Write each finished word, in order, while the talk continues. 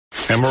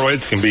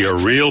Hemorrhoids can be a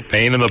real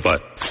pain in the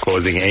butt,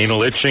 causing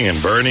anal itching and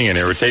burning and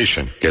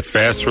irritation. Get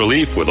fast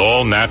relief with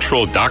all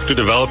natural,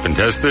 doctor-developed and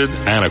tested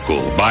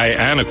Anacool. Buy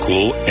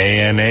Anacool,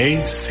 A-N-A-C-O-O-L,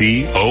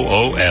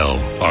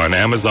 on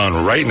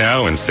Amazon right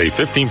now and save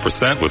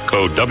 15% with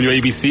code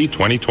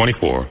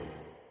WABC2024.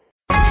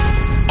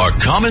 A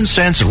common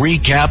sense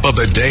recap of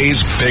the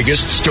day's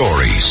biggest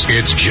stories.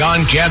 It's John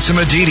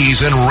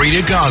Catsimatidis and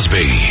Rita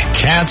Cosby.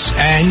 Katz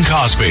and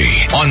Cosby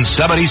on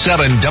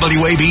 77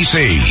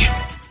 WABC.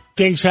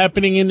 Things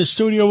happening in the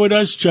studio with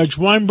us. Judge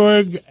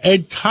Weinberg,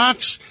 Ed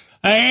Cox,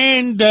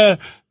 and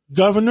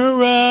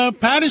Governor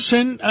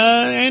Patterson.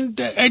 And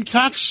Ed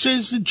Cox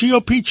is the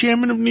GOP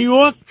chairman of New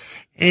York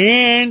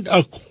and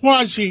a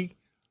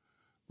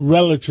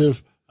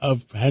quasi-relative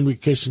of Henry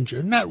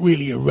Kissinger. Not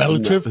really a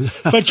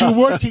relative, but you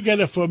worked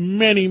together for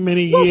many,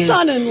 many years. Well,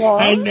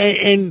 son-in-law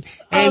and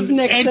of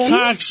Nixon. Ed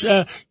Cox,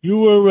 you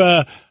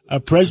were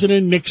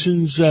President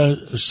Nixon's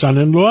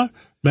son-in-law,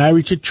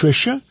 married to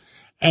Tricia,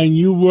 and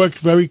you worked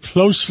very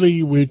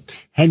closely with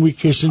Henry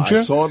Kissinger.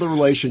 I saw the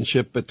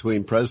relationship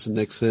between President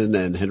Nixon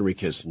and Henry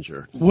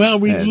Kissinger. Well,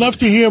 we'd love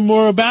to hear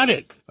more about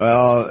it.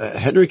 Well,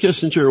 Henry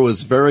Kissinger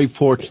was very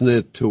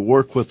fortunate to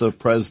work with a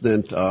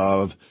president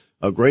of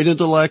a great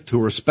intellect, who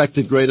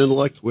respected great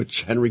intellect,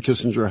 which Henry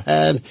Kissinger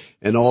had,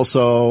 and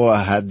also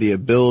had the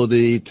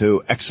ability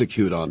to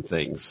execute on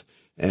things.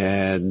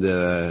 And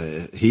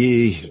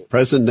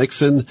President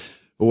Nixon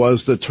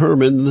was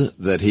determined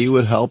that he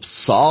would help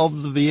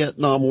solve the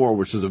Vietnam War,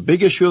 which is a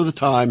big issue of the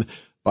time,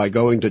 by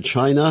going to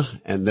China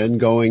and then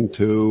going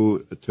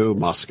to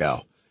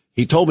Moscow.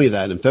 He told me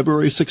that in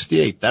February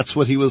 1968. That's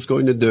what he was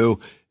going to do,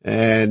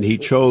 and he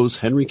chose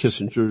Henry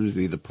Kissinger to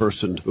be the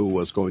person who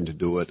was going to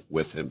do it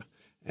with him.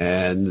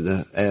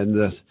 And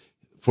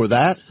for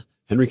that,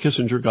 Henry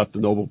Kissinger got the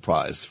Nobel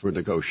Prize for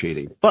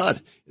negotiating. But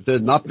if it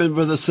had not been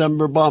for the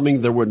December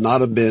bombing, there would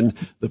not have been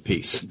the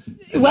peace.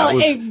 Well,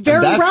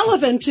 very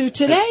relevant to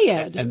today,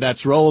 Ed. And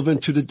that's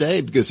relevant to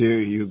today because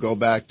you go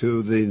back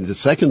to the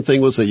second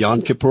thing was the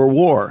Yom Kippur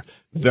War.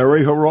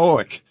 Very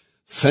heroic.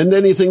 Send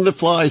anything that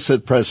flies,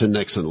 said President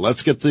Nixon.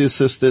 Let's get the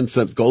assistance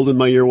that Golda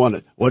Meir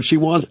wanted. What'd she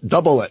want?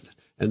 Double it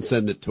and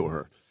send it to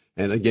her.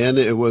 And again,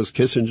 it was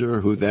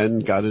Kissinger who then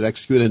got it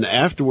executed and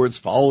afterwards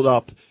followed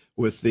up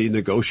with the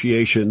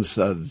negotiations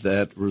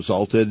that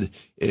resulted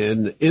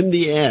in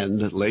the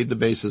end, laid the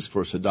basis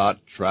for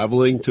Sadat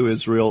traveling to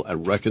Israel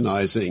and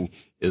recognizing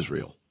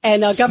Israel.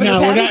 And Governor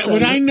Patterson.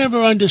 What I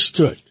never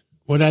understood,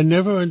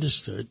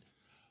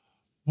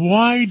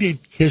 why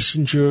did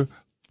Kissinger,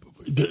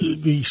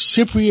 the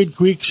Cypriot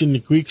Greeks and the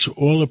Greeks were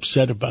all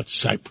upset about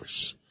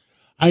Cyprus.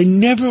 I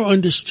never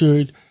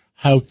understood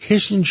how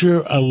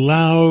Kissinger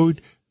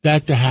allowed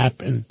that to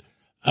happen,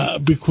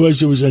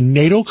 because it was a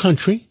NATO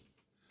country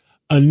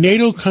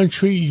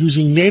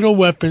using NATO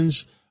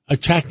weapons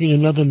attacking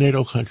another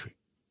NATO country.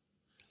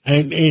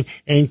 And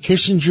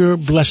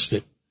Kissinger blessed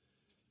it.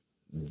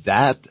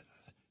 That,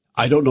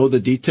 I don't know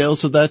the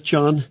details of that,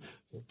 John,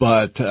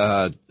 but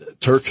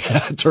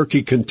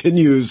Turkey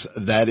continues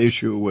that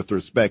issue with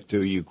respect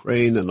to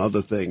Ukraine and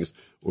other things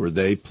where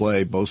they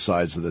play both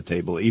sides of the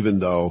table, even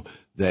though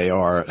they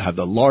have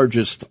the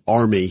largest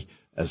army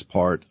as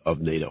part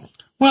of NATO.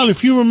 Well,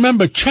 if you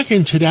remember, check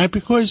into that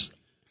because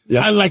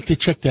I like to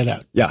check that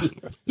out. Yeah.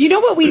 You know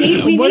what we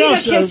need? We need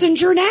else? a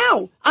Kissinger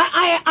now.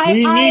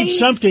 We need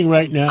something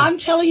right now. I'm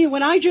telling you,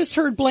 when I just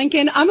heard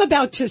Blinken, I'm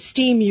about to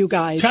steam you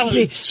guys.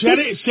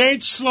 Say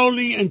it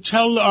slowly and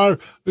tell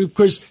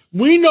because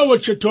we know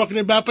what you're talking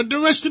about, but the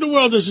rest of the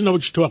world doesn't know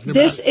what you're talking about.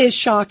 This is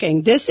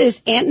shocking. This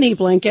is Antony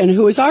Blinken,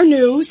 who is our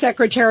new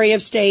Secretary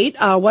of State.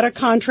 What a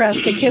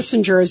contrast to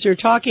Kissinger as you're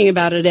talking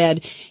about it,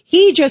 Ed.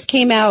 He just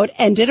came out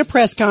and did a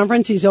press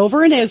conference. He's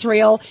over in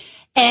Israel.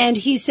 And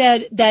he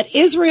said that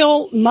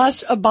Israel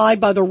must abide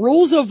by the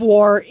rules of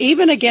war,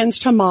 even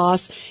against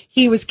Hamas.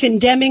 He was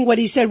condemning what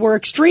he said were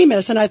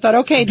extremists. And I thought,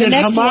 okay, the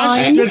next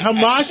line. Did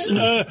Hamas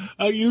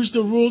use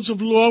the rules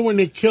of law when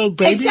they killed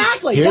babies?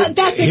 Exactly.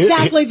 That's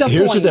exactly the point.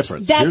 Here's the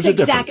difference. That's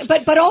exactly.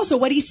 But also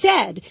what he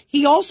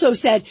also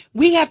said,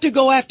 we have to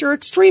go after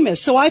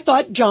extremists. So I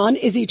thought, John,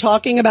 is he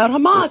talking about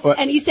Hamas?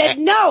 And he said,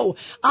 no,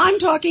 I'm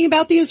talking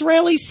about the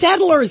Israeli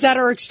settlers that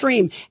are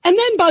extreme. And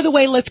then, by the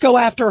way, let's go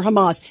after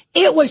Hamas.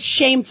 It was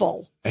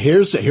shameful.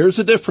 Here's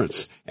the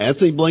difference.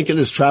 Anthony Blinken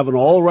is traveling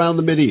all around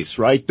the Mideast,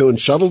 right? Doing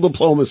shuttle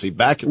diplomacy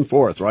back and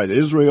forth, right?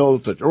 Israel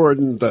to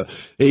Jordan to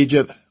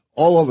Egypt,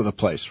 all over the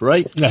place,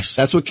 right? Yes.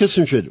 That's what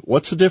Kissinger did.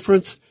 What's the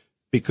difference?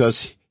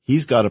 Because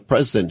he's got a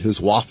president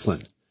who's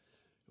waffling.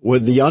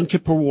 With the Yom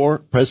Kippur War,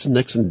 President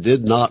Nixon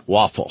did not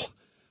waffle.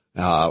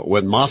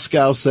 When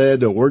Moscow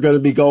said, we're going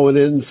to be going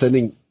in,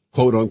 sending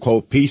quote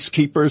unquote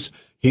peacekeepers,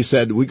 he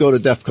said, we go to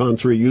DEFCON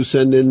 3, you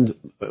send in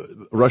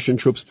Russian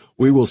troops,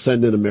 we will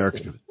send in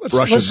American troops.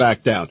 Russia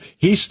back down.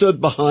 He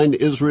stood behind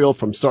Israel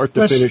from start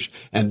to finish,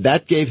 and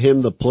that gave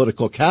him the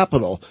political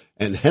capital,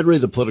 and Henry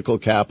the political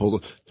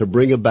capital to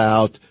bring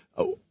about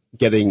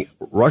getting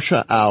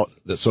Russia out,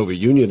 the Soviet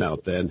Union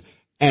out then,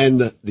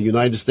 and the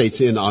United States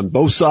in on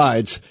both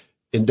sides,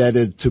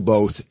 indebted to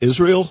both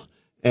Israel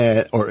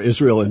or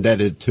Israel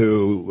indebted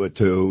to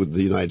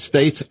the United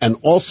States, and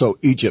also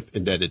Egypt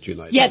indebted to the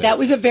United States. Yeah, that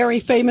was a very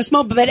famous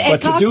moment. But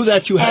Ed Cox, to do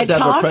that, you had to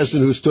have a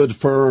president who stood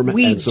firm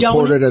and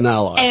supported an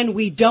ally. And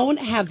we don't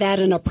have that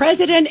in a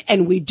president,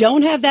 and we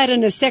don't have that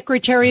in a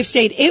Secretary of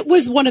State. It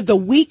was one of the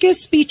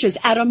weakest speeches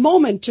at a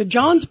moment, to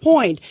John's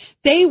point,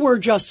 they were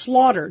just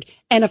slaughtered.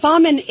 And if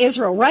I'm in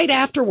Israel, right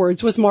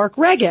afterwards was Mark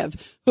Regev,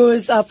 who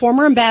is a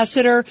former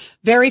ambassador,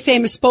 very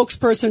famous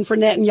spokesperson for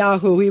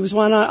Netanyahu. He was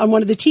on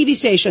one of the TV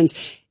stations.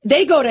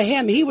 They go to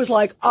him. He was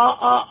like,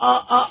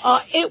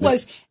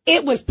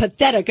 It was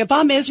pathetic. If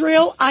I'm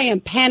Israel, I am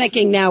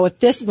panicking now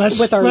with this,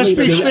 with our leaders.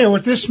 Let's be clear.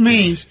 What this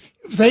means,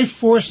 if they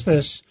force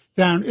this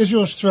down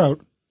Israel's throat,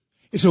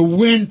 it's a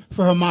win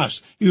for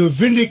Hamas. You have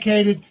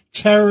vindicated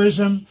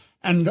terrorism,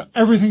 and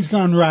everything's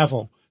going to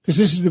unravel. Because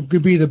this is going to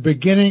be the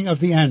beginning of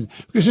the end.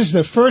 Because this is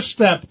the first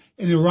step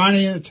in the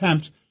Iranian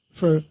attempt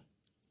for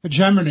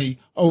hegemony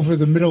over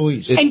the Middle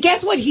East. And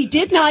guess what? He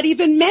did not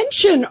even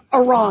mention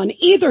Iran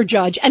either,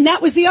 Judge. And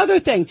that was the other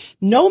thing.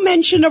 No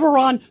mention of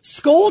Iran,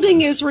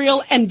 scolding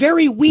Israel, and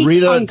very weak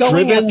on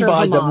going after Hamas. Driven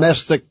by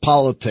domestic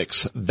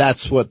politics.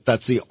 That's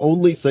the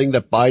only thing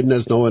that Biden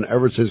has known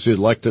ever since he was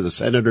elected a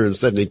senator in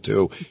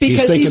 72.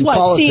 Because he's what?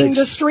 Politics, seeing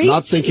the streets?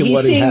 Not thinking he's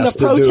what seeing he has the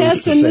to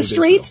protests do in the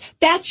streets? Israel.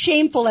 That's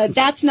shameful, and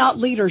that's not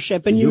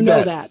leadership, and you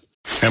know that.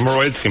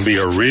 Hemorrhoids can be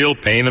a real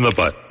pain in the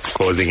butt,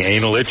 causing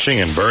anal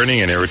itching and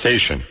burning and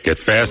irritation. Get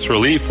fast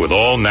relief with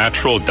all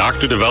natural,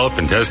 doctor-developed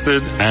and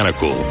tested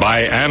Anacool.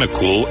 Buy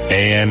Anacool,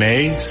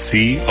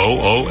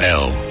 ANACOOL,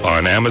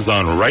 on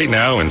Amazon right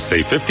now and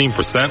save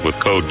 15% with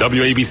code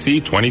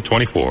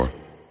WABC2024.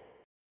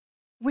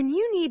 When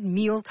you need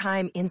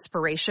mealtime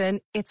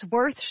inspiration, it's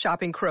worth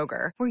shopping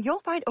Kroger, where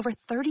you'll find over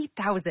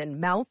 30,000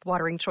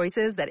 mouth-watering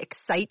choices that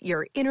excite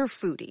your inner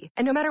foodie.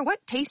 And no matter what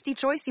tasty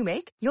choice you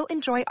make, you'll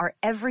enjoy our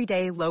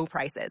everyday low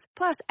prices,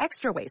 plus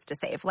extra ways to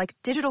save, like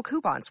digital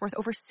coupons worth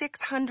over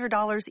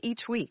 $600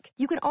 each week.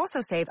 You can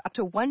also save up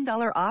to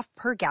 $1 off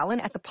per gallon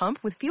at the pump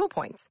with fuel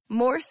points.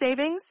 More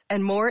savings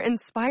and more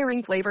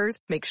inspiring flavors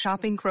make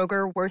shopping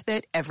Kroger worth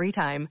it every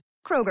time.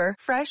 Kroger,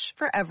 fresh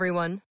for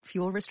everyone.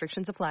 Fuel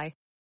restrictions apply.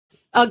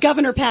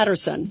 Governor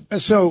Patterson.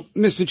 So,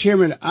 Mr.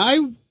 Chairman,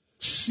 I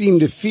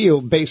seem to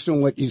feel, based on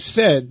what you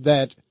said,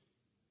 that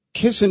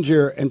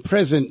Kissinger and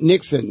President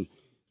Nixon,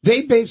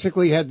 they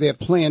basically had their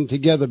plan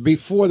together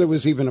before there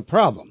was even a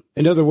problem.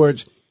 In other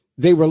words,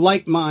 they were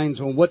like minds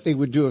on what they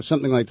would do if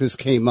something like this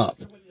came up.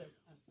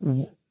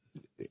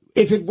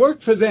 If it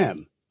worked for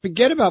them,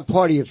 forget about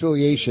party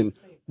affiliation.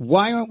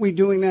 Why aren't we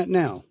doing that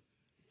now?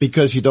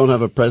 Because you don't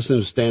have a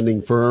president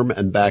standing firm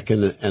and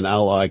backing an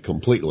ally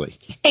completely.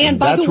 And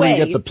by the way, that's where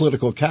you get the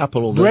political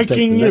capital.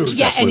 Breaking news.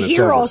 Yeah, and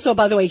here also,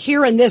 by the way,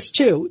 here in this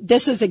too,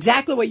 this is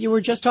exactly what you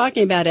were just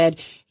talking about, Ed.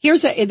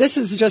 This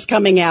is just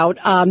coming out.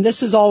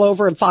 This is all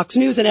over in Fox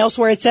News and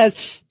elsewhere. It says,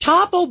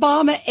 top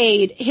Obama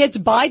aide hits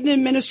Biden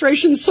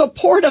administration's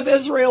support of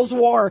Israel's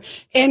war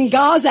in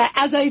Gaza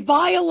as a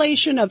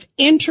violation of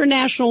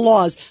international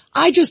laws.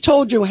 I just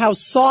told you how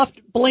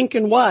soft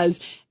Blinken was,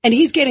 and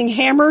he's getting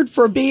hammered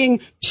for being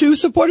too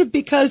supportive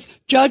because,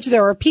 Judge,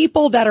 there are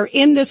people that are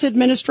in this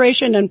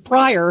administration and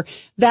prior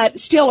that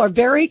still are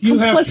very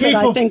complicit,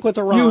 I think, with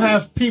Iran. You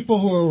have people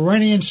who are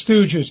Iranian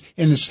stooges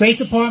in the State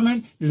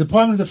Department, the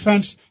Department of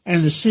Defense,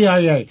 and the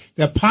CIA.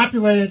 They're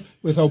populated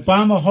with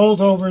Obama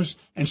holdovers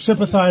and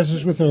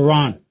sympathizers with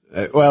Iran.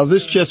 Well,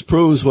 this just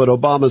proves what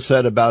Obama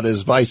said about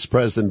his Vice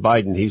President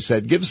Biden. He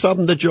said, give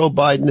something to Joe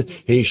Biden,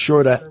 he's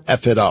sure to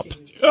F it up.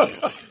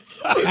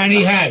 And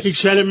he has. He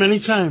said it many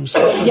times.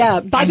 Yeah.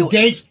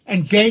 Gates,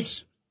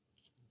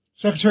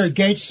 Secretary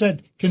Gates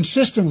said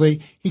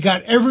consistently he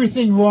got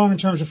everything wrong in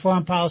terms of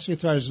foreign policy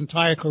throughout his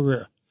entire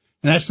career.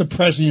 And that's the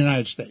President of the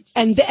United States.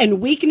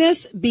 And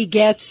weakness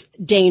begets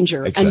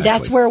danger. Exactly. And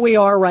that's where we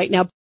are right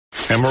now.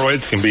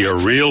 Hemorrhoids can be a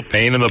real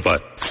pain in the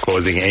butt,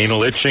 causing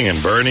anal itching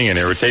and burning and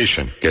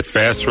irritation. Get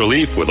fast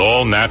relief with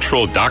all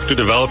natural,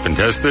 doctor-developed and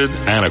tested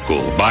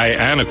Anacool. Buy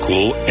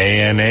Anacool,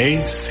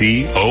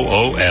 ANACOOL,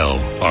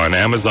 on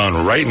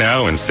Amazon right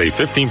now and save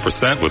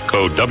 15% with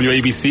code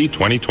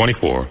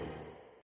WABC2024.